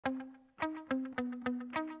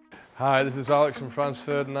Hi, this is Alex from Franz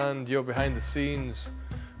Ferdinand. You're behind the scenes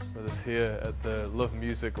with us here at the Love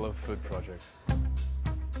Music, Love Food project.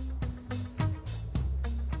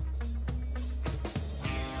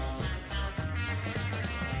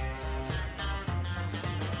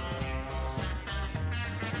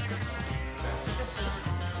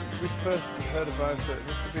 We first heard about it, it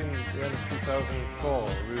must have been the end of 2004.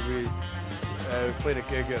 We played a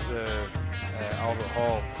gig at the Albert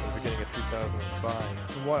Hall at the beginning of 2005.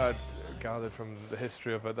 From what I'd gathered from the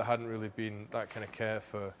history of it, there hadn't really been that kind of care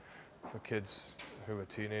for kids who were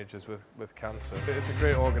teenagers with cancer. It's a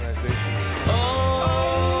great organisation. What's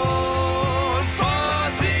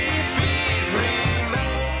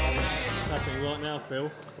happening right now,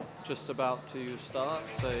 Phil? Just about to start,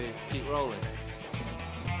 so keep rolling.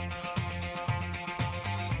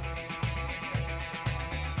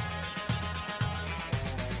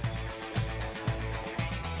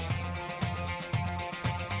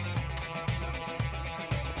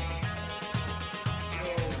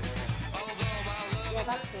 Yeah,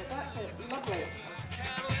 that's it, lovely.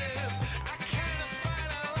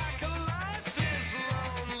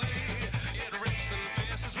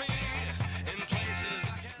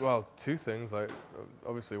 Well, two things. Like,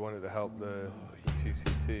 obviously wanted to help the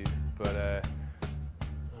TCT, but it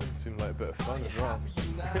seemed like a bit of fun as well.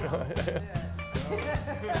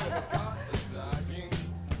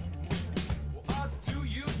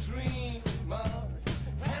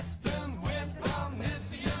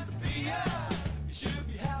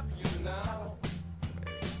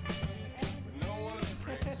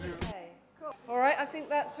 All right, I think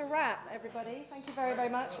that's a wrap, everybody. Thank you very, very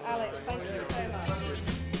much. Alex, thank you so much.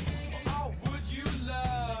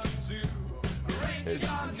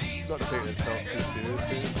 It's not taking itself too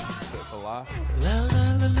seriously, it's a bit of a laugh.